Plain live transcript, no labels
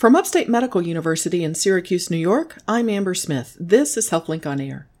From Upstate Medical University in Syracuse, New York, I'm Amber Smith. This is HealthLink on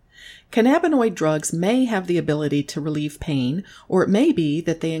Air. Cannabinoid drugs may have the ability to relieve pain, or it may be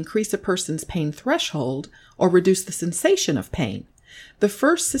that they increase a person's pain threshold or reduce the sensation of pain. The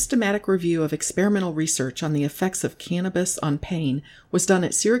first systematic review of experimental research on the effects of cannabis on pain was done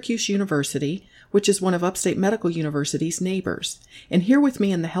at Syracuse University, which is one of Upstate Medical University's neighbors. And here with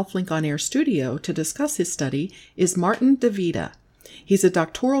me in the HealthLink on Air studio to discuss his study is Martin DeVita. He's a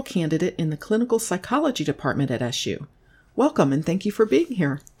doctoral candidate in the clinical psychology department at SU. Welcome, and thank you for being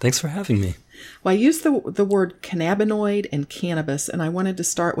here. Thanks for having me. Well, I used the word cannabinoid and cannabis, and I wanted to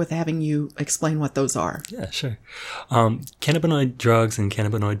start with having you explain what those are. Yeah, sure. Cannabinoid drugs and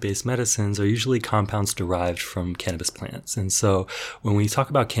cannabinoid-based medicines are usually compounds derived from cannabis plants. And so when we talk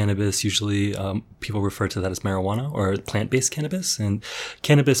about cannabis, usually people refer to that as marijuana or plant-based cannabis. And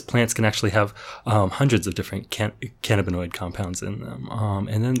cannabis plants can actually have hundreds of different cannabinoid compounds in them.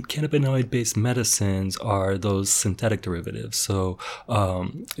 And then cannabinoid-based medicines are those synthetic derivatives. So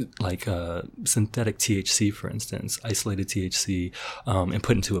like synthetic THC, for instance, isolated THC, and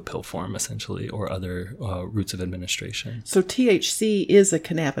put into a pill form, essentially, or other routes of administration. So THC is a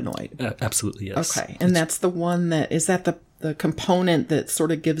cannabinoid? Absolutely, yes. Okay, and that's the one that, is that the component that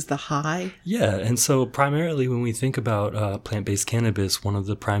sort of gives the high? Yeah, and so primarily when we think about plant-based cannabis, one of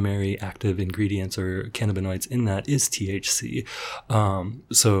the primary active ingredients or cannabinoids in that is THC.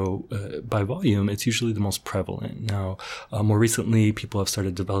 So by volume, it's usually the most prevalent. Now, more recently, people have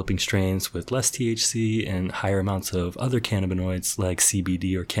started developing strains with less THC and higher amounts of other cannabinoids like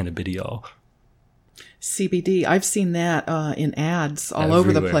CBD or cannabidiol. CBD, I've seen that in ads all Everywhere.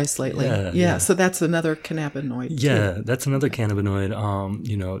 Over the place lately. Yeah, so that's another cannabinoid. Yeah, too. That's another cannabinoid,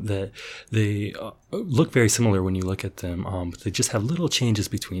 that they look very similar when you look at them, but they just have little changes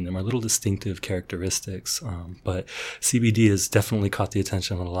between them, or little distinctive characteristics. But CBD has definitely caught the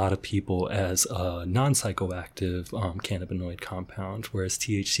attention of a lot of people as a non-psychoactive cannabinoid compound, whereas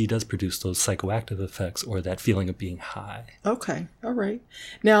THC does produce those psychoactive effects or that feeling of being high. Okay, all right.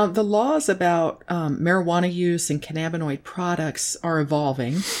 Now, the laws about marijuana use and cannabinoid products are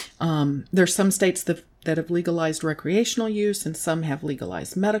evolving. There's some states that have legalized recreational use, and some have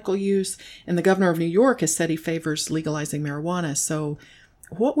legalized medical use. And the governor of New York has said he favors legalizing marijuana. So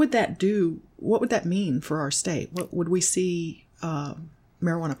what would that do? What would that mean for our state? What would we see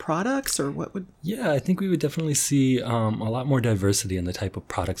marijuana products, or what would? Yeah, I think we would definitely see a lot more diversity in the type of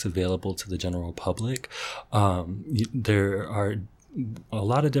products available to the general public. There are a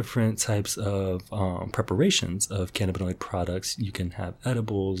lot of different types of preparations of cannabinoid products. You can have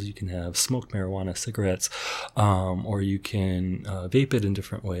edibles, you can have smoked marijuana cigarettes, or you can vape it in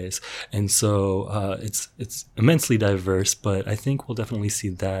different ways. And so it's immensely diverse, but I think we'll definitely see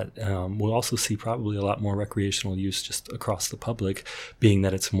that. We'll also see probably a lot more recreational use just across the public, being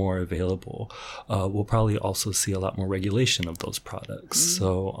that it's more available. We'll probably also see a lot more regulation of those products.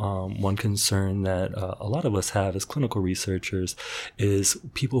 So one concern that a lot of us have as clinical researchers is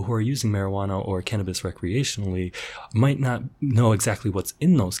people who are using marijuana or cannabis recreationally might not know exactly what's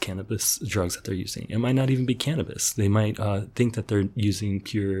in those cannabis drugs that they're using. It might not even be cannabis. They might think that they're using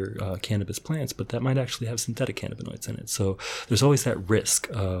pure cannabis plants, but that might actually have synthetic cannabinoids in it. So there's always that risk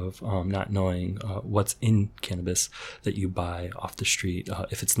of not knowing what's in cannabis that you buy off the street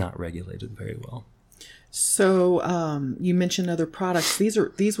if it's not regulated very well. So you mentioned other products. These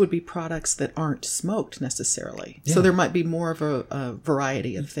would be products that aren't smoked necessarily. Yeah. So there might be more of a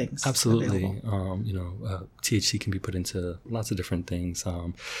variety of things. Absolutely. THC can be put into lots of different things.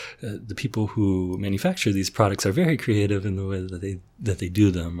 The people who manufacture these products are very creative in the way that they do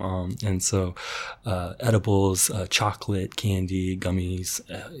them. And so edibles, chocolate, candy, gummies,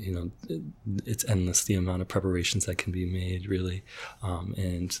 it's endless the amount of preparations that can be made, really.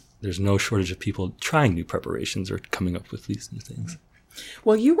 And there's no shortage of people trying new preparations or coming up with these new things.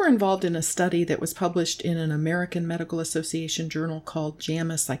 Well, you were involved in a study that was published in an American Medical Association journal called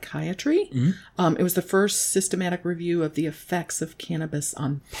JAMA Psychiatry. Mm-hmm. It was the first systematic review of the effects of cannabis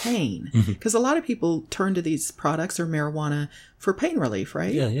on pain. Because a lot of people turn to these products or marijuana for pain relief,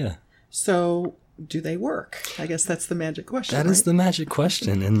 right? Yeah. So do they work? I guess that's the magic question. That is the magic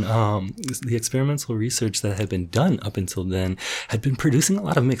question. And the experimental research that had been done up until then had been producing a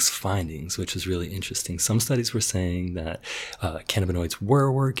lot of mixed findings, which is really interesting. Some studies were saying that cannabinoids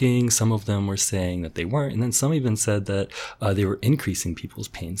were working. Some of them were saying that they weren't. And then some even said that they were increasing people's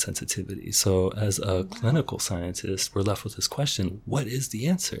pain sensitivity. So as a clinical scientist, we're left with this question, what is the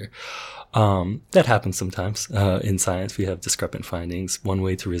answer? That happens sometimes in science. We have discrepant findings. One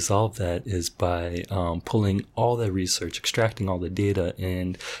way to resolve that is by by pulling all that research, extracting all the data,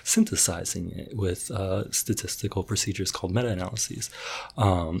 and synthesizing it with statistical procedures called meta-analyses.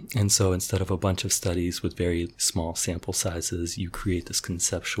 And so instead of a bunch of studies with very small sample sizes, you create this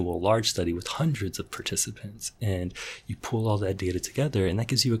conceptual large study with hundreds of participants, and you pull all that data together, and that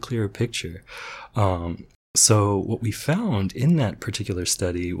gives you a clearer picture. So what we found in that particular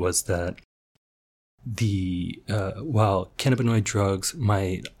study was that while cannabinoid drugs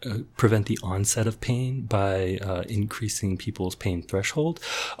might prevent the onset of pain by increasing people's pain threshold,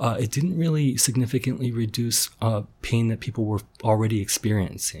 it didn't really significantly reduce pain that people were already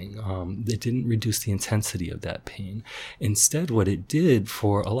experiencing. It didn't reduce the intensity of that pain. Instead, what it did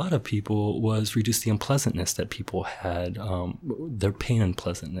for a lot of people was reduce the unpleasantness that people had, their pain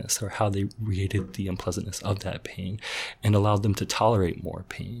unpleasantness, or how they rated the unpleasantness of that pain, and allowed them to tolerate more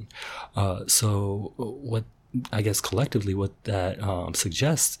pain. So what I guess collectively what that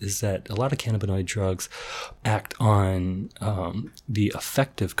suggests is that a lot of cannabinoid drugs act on the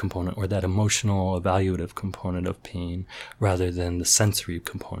affective component, or that emotional evaluative component of pain, rather than the sensory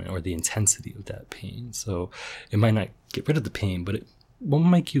component or the intensity of that pain. So it might not get rid of the pain, but it will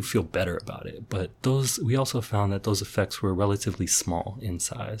make you feel better about it. But we also found that those effects were relatively small in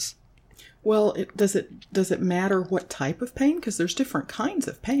size. Well, does it matter what type of pain? Because there's different kinds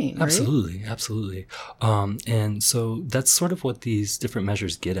of pain, right? Absolutely. And so that's sort of what these different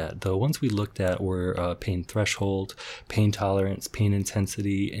measures get at. The ones we looked at were pain threshold, pain tolerance, pain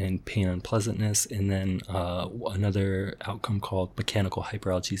intensity, and pain unpleasantness, and then another outcome called mechanical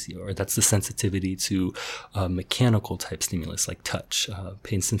hyperalgesia, or that's the sensitivity to mechanical type stimulus like touch,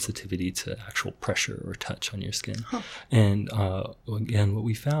 pain sensitivity to actual pressure or touch on your skin. Huh. And again, what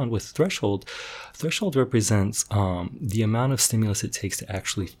we found with threshold represents the amount of stimulus it takes to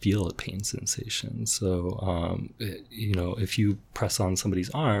actually feel a pain sensation. So, if you press on somebody's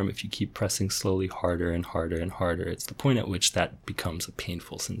arm, if you keep pressing slowly harder and harder and harder, it's the point at which that becomes a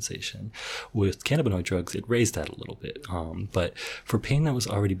painful sensation. With cannabinoid drugs, it raised that a little bit. But for pain that was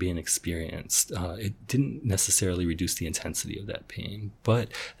already being experienced, it didn't necessarily reduce the intensity of that pain. But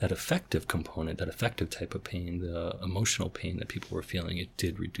that affective component, that affective type of pain, the emotional pain that people were feeling, it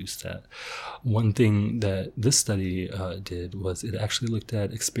did reduce that. One thing that this study did was it actually looked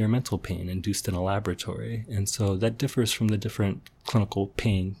at experimental pain induced in a laboratory. And so that differs from the different clinical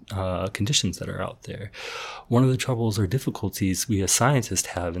pain conditions that are out there. One of the troubles or difficulties we as scientists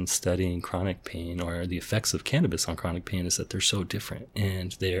have in studying chronic pain, or the effects of cannabis on chronic pain, is that they're so different.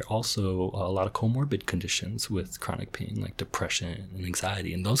 And there are also a lot of comorbid conditions with chronic pain, like depression and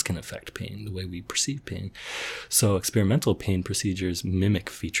anxiety, and those can affect pain, the way we perceive pain. So experimental pain procedures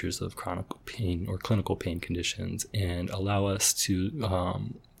mimic features of chronic pain or clinical pain conditions and allow us to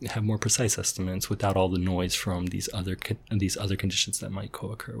have more precise estimates without all the noise from these other conditions that might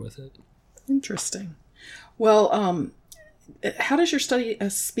co-occur with it. Interesting. Well, how does your study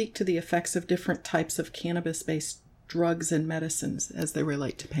speak to the effects of different types of cannabis-based drugs and medicines as they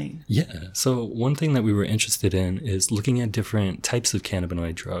relate to pain? Yeah. So one thing that we were interested in is looking at different types of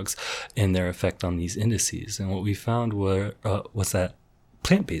cannabinoid drugs and their effect on these indices. And what we found was that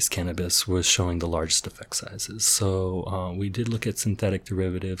plant-based cannabis was showing the largest effect sizes. So we did look at synthetic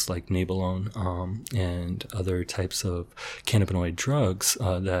derivatives like Nabilone and other types of cannabinoid drugs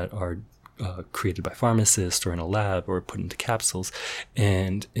that are created by pharmacists or in a lab or put into capsules.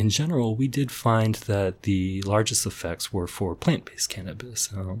 And in general, we did find that the largest effects were for plant-based cannabis.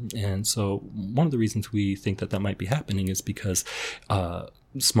 And so one of the reasons we think that might be happening is because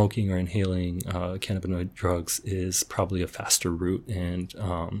smoking or inhaling cannabinoid drugs is probably a faster route, and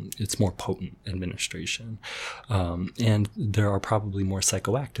it's more potent administration. And there are probably more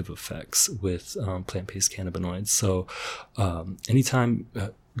psychoactive effects with plant-based cannabinoids. So anytime,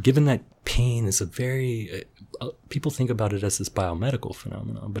 given that pain is a very, people think about it as this biomedical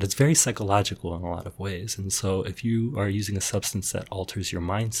phenomenon, but it's very psychological in a lot of ways. And so if you are using a substance that alters your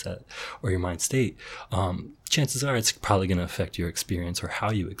mindset or your mind state, chances are it's probably going to affect your experience or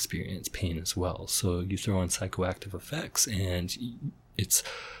how you experience pain as well. So you throw in psychoactive effects, and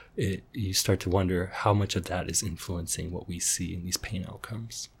you start to wonder how much of that is influencing what we see in these pain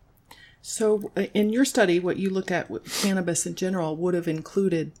outcomes. So in your study, what you looked at with cannabis in general would have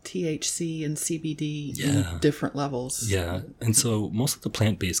included THC and CBD in different levels. Yeah. And so most of the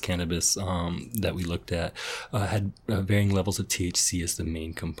plant-based cannabis that we looked at had varying levels of THC as the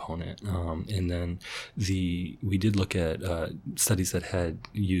main component. And then we did look at studies that had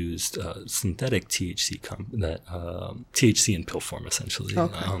used synthetic THC, THC in pill form, essentially.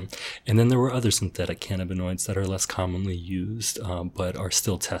 Okay. And then there were other synthetic cannabinoids that are less commonly used, but are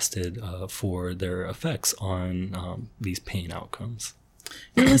still tested for their effects on these pain outcomes.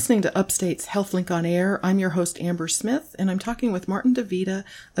 You're listening to Upstate's HealthLink on Air. I'm your host, Amber Smith, and I'm talking with Martin DeVita,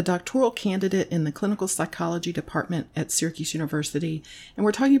 a doctoral candidate in the clinical psychology department at Syracuse University. And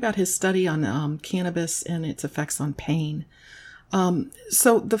we're talking about his study on cannabis and its effects on pain.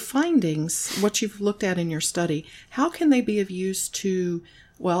 So the findings, what you've looked at in your study, how can they be of use to,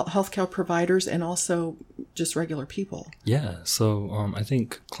 well, healthcare providers and also just regular people? Yeah, so I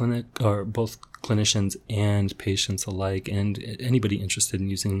think both clinicians and patients alike, and anybody interested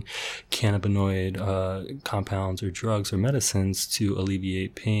in using cannabinoid compounds or drugs or medicines to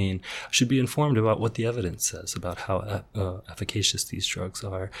alleviate pain should be informed about what the evidence says about how efficacious these drugs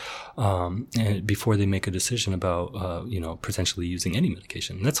are, and before they make a decision about potentially using any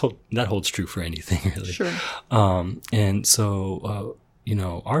medication. And that holds true for anything, really. Sure. And so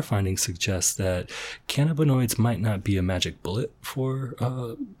our findings suggest that cannabinoids might not be a magic bullet for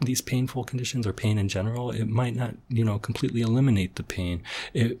these painful conditions or pain in general. It might not, completely eliminate the pain.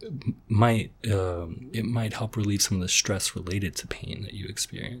 It might help relieve some of the stress related to pain that you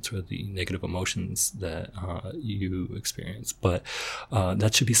experience or the negative emotions that you experience. But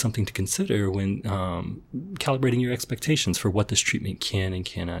that should be something to consider when calibrating your expectations for what this treatment can and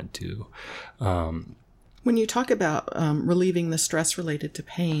cannot do. When you talk about relieving the stress related to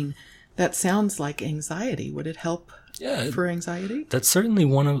pain, that sounds like anxiety. Would it help for anxiety? That's certainly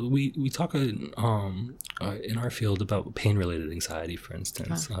one of, we talk in our field about pain-related anxiety, for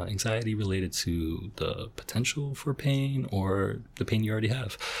instance. Anxiety related to the potential for pain or the pain you already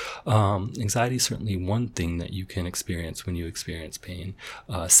have. Anxiety is certainly one thing that you can experience when you experience pain.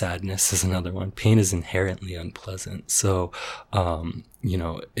 Sadness is another one. Pain is inherently unpleasant. So,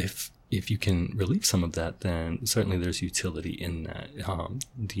 if you can relieve some of that, then certainly there's utility in that.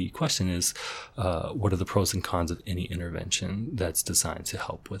 The question is, what are the pros and cons of any intervention that's designed to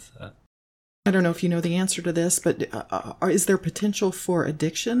help with that? I don't know if you know the answer to this, but is there potential for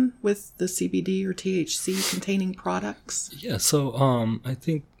addiction with the CBD or THC containing products? Yeah, so I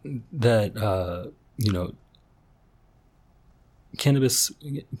think that, cannabis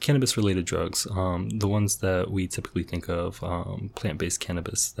related drugs, the ones that we typically think of, plant-based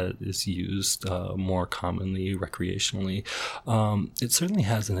cannabis that is used more commonly recreationally, it certainly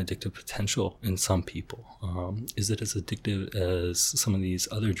has an addictive potential in some people. Is it as addictive as some of these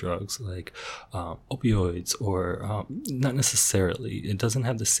other drugs like opioids or not necessarily? It doesn't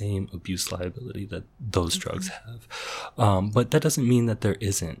have the same abuse liability that those drugs have, but that doesn't mean that there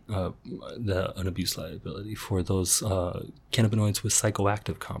isn't an abuse liability for those cannabinoids with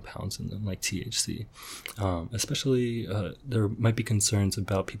psychoactive compounds in them, like THC. Especially, there might be concerns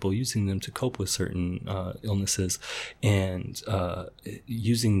about people using them to cope with certain illnesses, and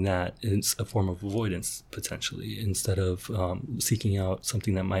using that as a form of avoidance, potentially, instead of seeking out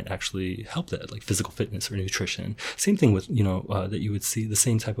something that might actually help that, like physical fitness or nutrition. Same thing with, that you would see the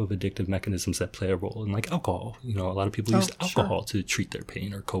same type of addictive mechanisms that play a role in, like alcohol. A lot of people use alcohol to treat their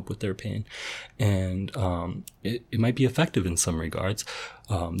pain or cope with their pain. And it might be effective in some regards.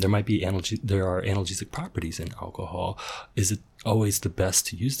 There are analgesic properties in alcohol. Is it always the best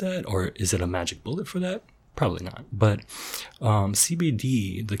to use that, or is it a magic bullet for that? Probably not. But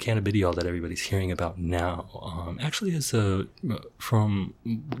CBD, the cannabidiol that everybody's hearing about now, actually from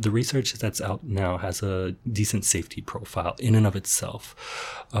the research that's out now, has a decent safety profile in and of itself.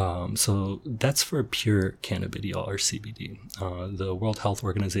 So that's for pure cannabidiol or CBD. The World Health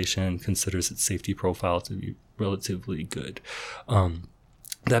Organization considers its safety profile to be relatively good.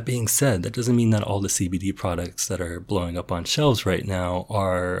 That being said, that doesn't mean that all the CBD products that are blowing up on shelves right now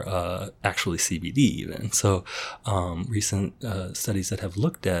are actually CBD even. So recent studies that have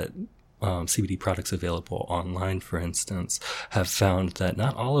looked at CBD products available online, for instance, have found that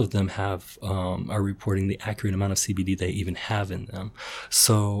not all of them are reporting the accurate amount of CBD they even have in them.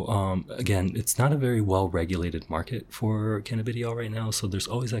 So again, it's not a very well-regulated market for cannabidiol right now. So there's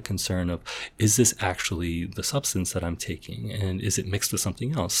always that concern of, is this actually the substance that I'm taking, and is it mixed with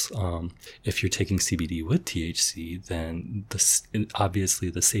something else? If you're taking CBD with THC, then obviously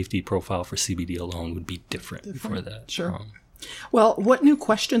the safety profile for CBD alone would be different for that. Sure. Well, what new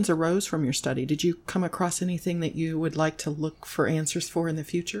questions arose from your study? Did you come across anything that you would like to look for answers for in the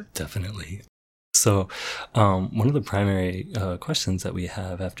future? Definitely. So one of the primary questions that we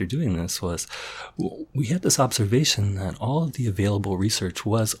have after doing this was, we had this observation that all of the available research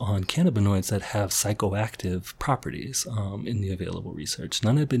was on cannabinoids that have psychoactive properties in the available research.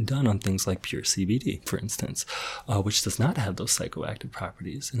 None had been done on things like pure CBD, for instance, which does not have those psychoactive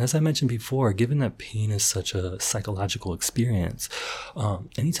properties. And as I mentioned before, given that pain is such a psychological experience,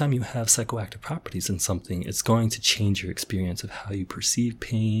 anytime you have psychoactive properties in something, it's going to change your experience of how you perceive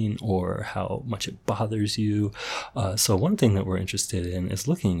pain or how much it it bothers you. So one thing that we're interested in is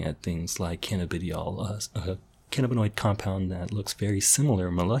looking at things like cannabidiol, a cannabinoid compound that looks very similar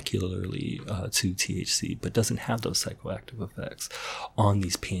molecularly to THC, but doesn't have those psychoactive effects on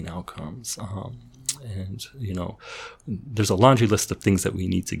these pain outcomes. And, there's a laundry list of things that we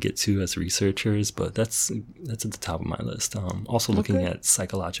need to get to as researchers, but that's at the top of my list. Also looking at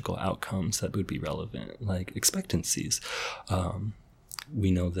psychological outcomes that would be relevant, like expectancies. We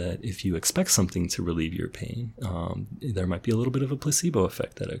know that if you expect something to relieve your pain, there might be a little bit of a placebo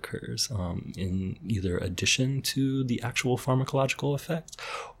effect that occurs in either addition to the actual pharmacological effect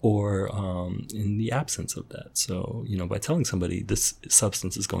or in the absence of that. So, by telling somebody this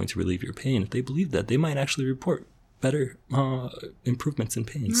substance is going to relieve your pain, if they believe that, they might actually report better improvements in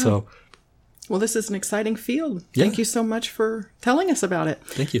pain. Yeah. So, well, this is an exciting field. Yeah. Thank you so much for telling us about it.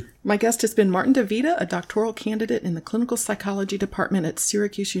 Thank you. My guest has been Martin DeVita, a doctoral candidate in the clinical psychology department at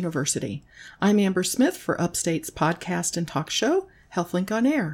Syracuse University. I'm Amber Smith for Upstate's podcast and talk show, HealthLink on Air.